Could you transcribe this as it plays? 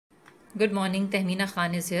Good morning, Tehmeena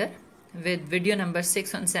Khan is here with video number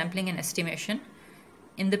 6 on sampling and estimation.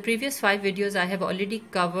 In the previous 5 videos, I have already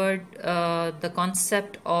covered the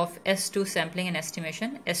concept of S2 sampling and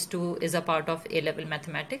estimation. S2 is a part of A-level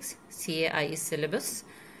mathematics, CAIE syllabus.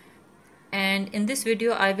 And in this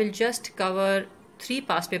video, I will just cover 3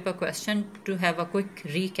 past paper questions to have a quick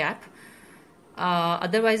recap.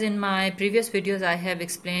 Otherwise, in my previous videos, I have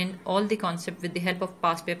explained all the concept with the help of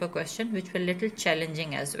past paper question, which were a little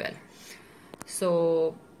challenging as well.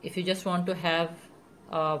 So if you just want to have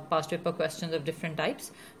past paper questions of different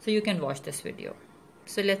types, so you can watch this video.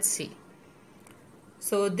 So let's see.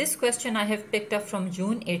 So this question I have picked up from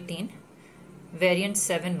June 18, Variance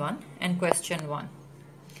 7.1 and question 1.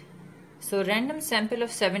 So random sample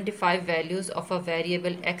of 75 values of a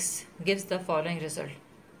variable x gives the following result.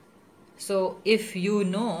 So if you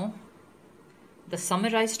know the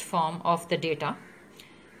summarized form of the data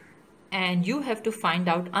and you have to find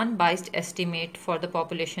out unbiased estimate for the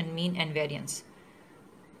population mean and variance.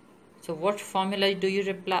 So what formula do you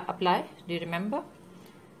apply? Do you remember?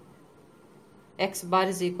 X bar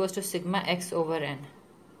is equals to sigma x over n.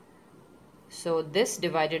 So this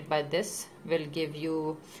divided by this will give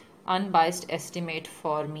you unbiased estimate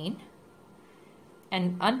for mean.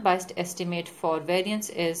 And unbiased estimate for variance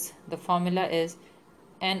is, the formula is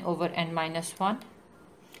n over n minus 1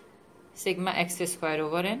 sigma x square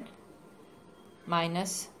over n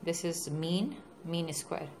minus this is mean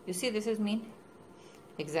square. You see this is mean?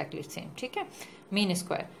 Exactly same. Okay? Mean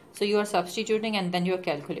square. So you are substituting and then you are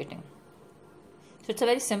calculating. So it's a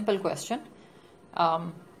very simple question.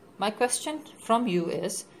 My question from you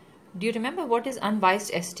is, do you remember what is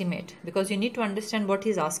unbiased estimate? Because you need to understand what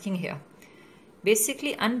he's asking here.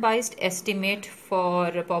 Basically, unbiased estimate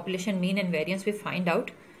for population mean and variance we find out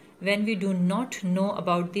when we do not know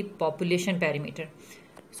about the population parameter.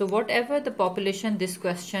 So whatever the population this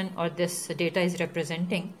question or this data is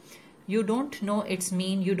representing, you don't know its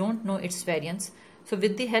mean, you don't know its variance. So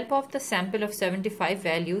with the help of the sample of 75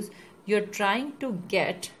 values, you're trying to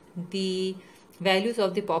get the values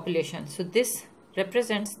of the population. So this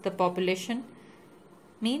represents the population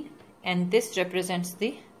mean and this represents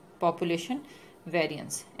the population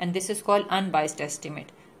variance, and this is called unbiased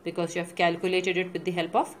estimate because you have calculated it with the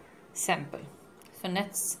help of sample. So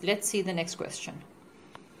let's see the next question.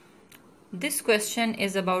 This question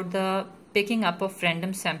is about the picking up of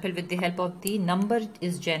random sample with the help of the number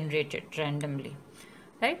is generated randomly,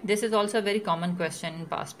 right? This is also a very common question in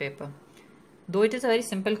past paper, though it is a very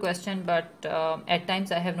simple question, but at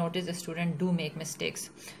times I have noticed the students do make mistakes,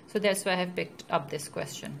 so that's why I have picked up this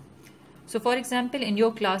question. So for example, in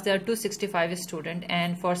your class there are 265 students,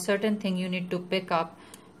 and for certain thing you need to pick up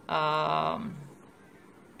some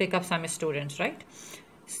students, right?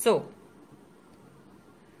 So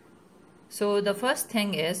the first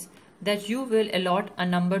thing is that you will allot a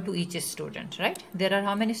number to each student, right? There are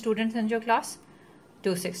how many students in your class?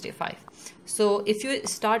 265. So if you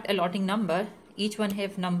start allotting number, each one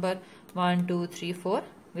have number 1, 2, 3, 4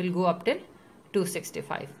 will go up till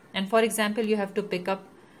 265. And for example, you have to pick up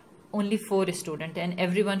only 4 students and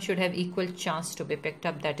everyone should have equal chance to be picked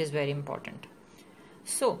up. That is very important.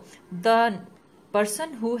 So the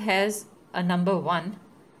person who has a number 1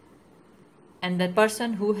 and the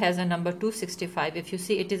person who has a number 265, if you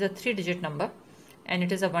see, it is a 3-digit number and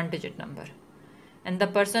it is a 1-digit number. And the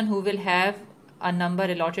person who will have a number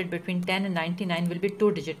allotted between 10 and 99 will be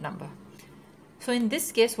 2-digit number. So in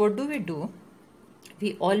this case, what do?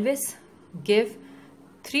 We always give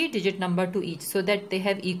 3-digit number to each so that they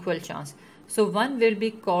have equal chance. So 1 will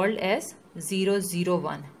be called as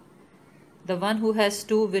 001. The one who has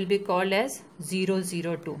 2 will be called as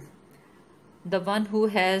 002. The one who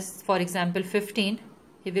has, for example, 15,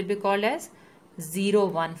 he will be called as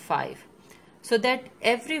 015. So that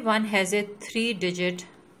everyone has a 3-digit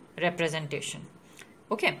representation.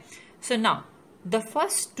 Okay. So now the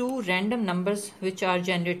first 2 random numbers which are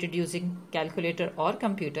generated using calculator or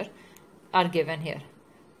computer are given here.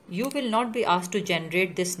 You will not be asked to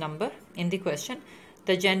generate this number in the question.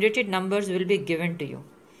 The generated numbers will be given to you.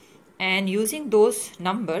 And using those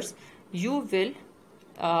numbers, you will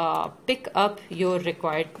pick up your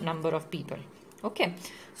required number of people. Okay.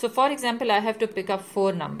 So for example, I have to pick up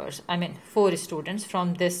 4 students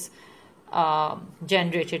from this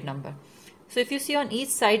generated number. So if you see on each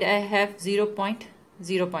side, I have 0 point.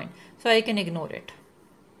 So I can ignore it.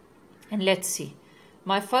 And let's see.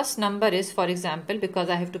 My first number is, for example, because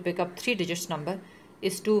I have to pick up 3 digits number,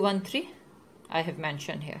 is 213. I have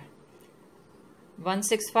mentioned here.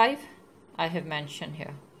 165. I have mentioned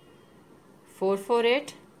here.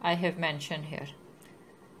 448. I have mentioned here.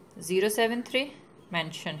 073.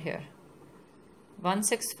 Mentioned here.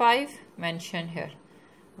 165 mention here,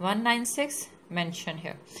 196 mention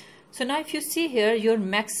here. So now if you see here, your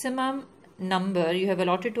maximum number you have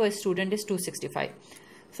allotted to a student is 265.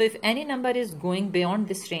 So if any number is going beyond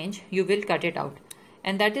this range, you will cut it out,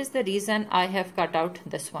 and that is the reason I have cut out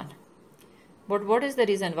this one. But what is the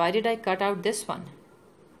reason? Why did I cut out this one?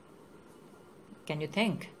 Can you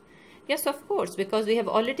think? Yes, of course, because we have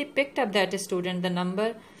already picked up that student. The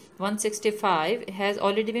number 165 has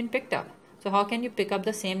already been picked up. So how can you pick up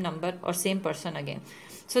the same number or same person again?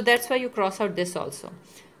 So that's why you cross out this also.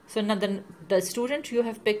 So now the student you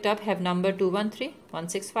have picked up have number 213,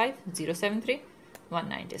 165, 073,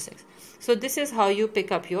 196. So this is how you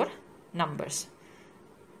pick up your numbers.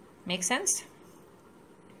 Make sense?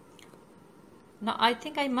 Now I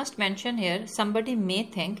think I must mention here, somebody may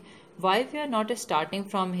think, why we are not starting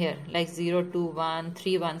from here like 021,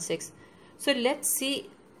 316. So let's see,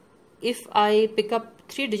 if I pick up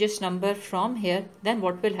 3 digits number from here, then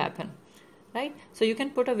what will happen, right? So you can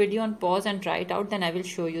put a video on pause and try it out, then I will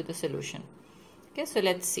show you the solution. Okay, so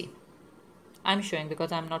let's see. I'm showing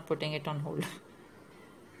because I'm not putting it on hold.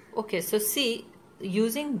 Okay, so see,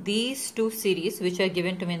 using these two series which are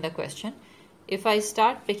given to me in the question, if I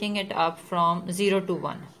start picking it up from 0 to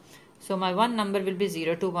 1, so my one number will be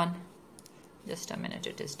 0 to 1. Just a minute,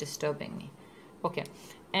 it is disturbing me. Okay,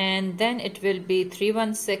 and then it will be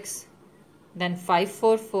 316, then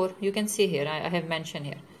 544. You can see here, I have mentioned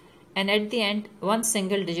here. And at the end, one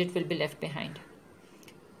single digit will be left behind.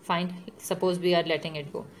 Fine, suppose we are letting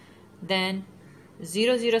it go. Then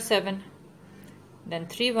 007, then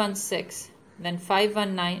 316, then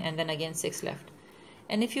 519, and then again 6 left.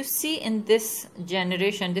 And if you see in this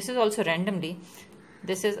generation, this is also randomly,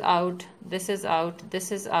 this is out, this is out,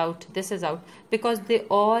 this is out, this is out, because they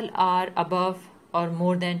all are above or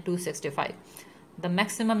more than 265. The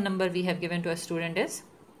maximum number we have given to a student is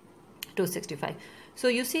 265. So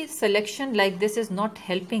you see, selection like this is not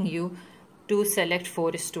helping you to select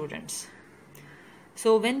 4 students.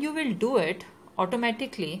 So when you will do it,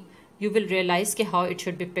 automatically you will realize how it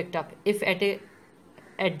should be picked up. If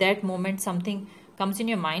at that moment something comes in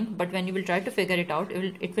your mind, but when you will try to figure it out,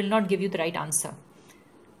 it will not give you the right answer.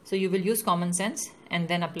 So you will use common sense and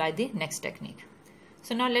then apply the next technique.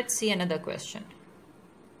 So now let's see another question.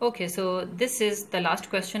 Okay, so this is the last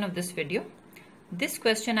question of this video. This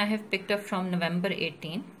question I have picked up from November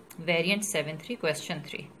 18, Variance 7.3, question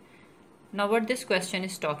 3. Now what this question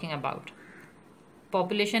is talking about.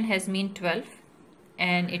 Population has mean 12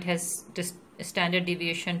 and it has standard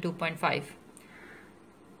deviation 2.5.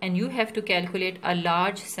 And you have to calculate a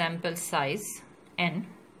large sample size n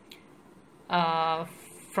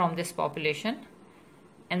from this population,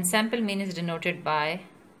 and sample mean is denoted by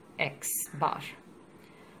x bar.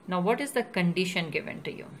 Now what is the condition given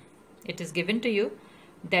to you? It is given to you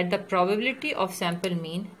that the probability of sample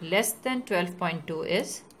mean less than 12.2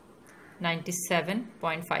 is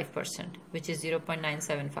 97.5%, which is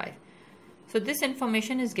 0.975. So this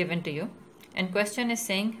information is given to you, and question is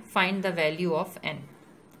saying find the value of n.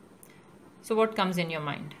 So what comes in your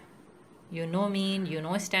mind? You know mean, you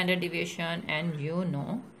know standard deviation, and you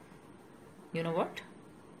know what?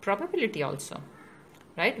 Probability also,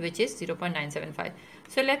 right? Which is 0.975.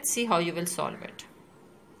 So let's see how you will solve it.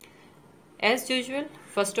 As usual,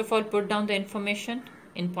 first of all, put down the information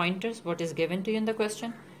in pointers, what is given to you in the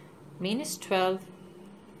question. Mean is 12,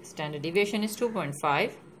 standard deviation is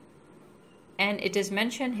 2.5, and it is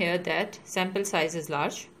mentioned here that sample size is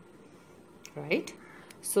large, right?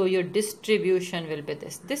 So your distribution will be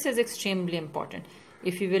this. This is extremely important.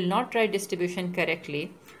 If you will not write distribution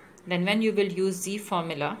correctly, then when you will use Z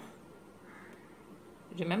formula,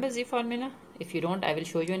 remember Z formula? If you don't, I will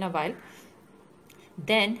show you in a while.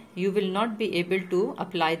 Then you will not be able to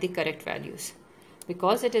apply the correct values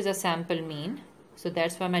because it is a sample mean. So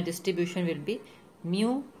that's why my distribution will be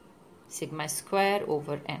mu sigma square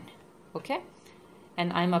over n. Okay,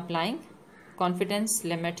 and I'm applying confidence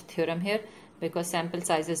limit theorem here because sample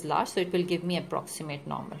size is large, so it will give me approximate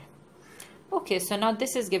normal. Okay, so now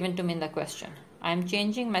this is given to me in the question. I am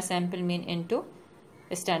changing my sample mean into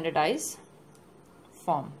a standardized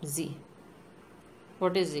form Z.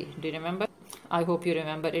 What is Z? Do you remember? I hope you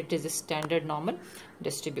remember. It is a standard normal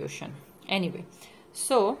distribution. Anyway,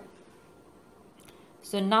 so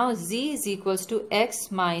now Z is equals to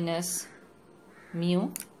x minus mu.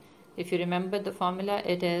 If you remember the formula,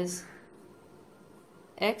 it is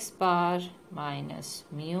x bar minus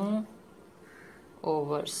mu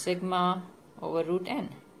over sigma over root n.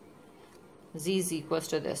 Z is equals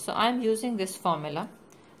to this. So I am using this formula,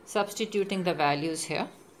 substituting the values here,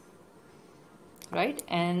 right?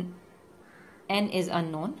 And n is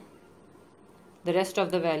unknown. The rest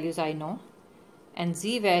of the values I know. and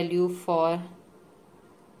z value for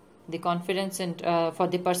the confidence and for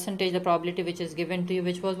the percentage, the probability which is given to you,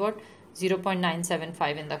 which was what,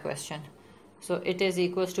 0.975 in the question. So it is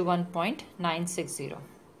equals to 1.960,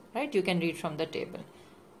 right? You can read from the table.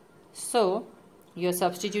 So you're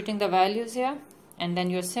substituting the values here, and then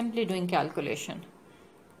you're simply doing calculation,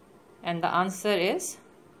 and the answer is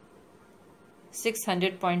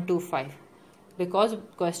 600.25, because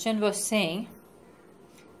question was saying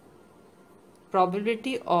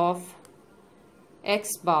probability of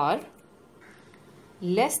x bar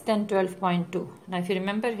less than 12.2. Now if you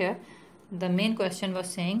remember here, the main question was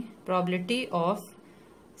saying probability of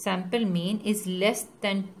sample mean is less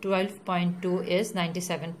than 12.2 is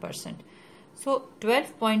 97%. So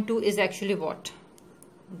 12.2 is actually what?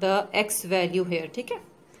 The x value here, okay?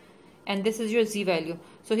 And this is your z value.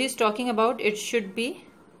 So he's talking about it should be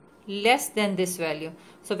less than this value.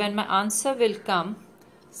 So when my answer will come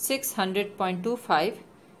 600.25,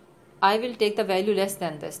 I will take the value less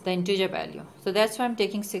than this, the integer value. So that's why I'm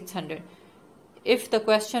taking 600. If the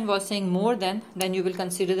question was saying more than, then you will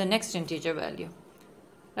consider the next integer value,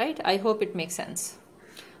 right? I hope it makes sense.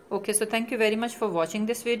 Okay, so thank you very much for watching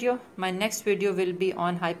this video. My next video will be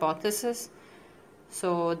on hypothesis.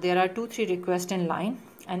 So there are 2-3 requests in line,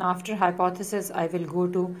 and after hypothesis I will go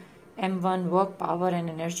to M1, work, power and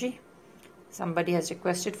energy. Somebody has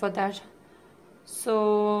requested for that.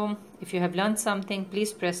 So if you have learned something,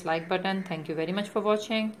 please press like button. Thank you very much for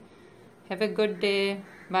watching. Have a good day.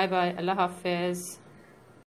 Bye bye. Allah Hafiz.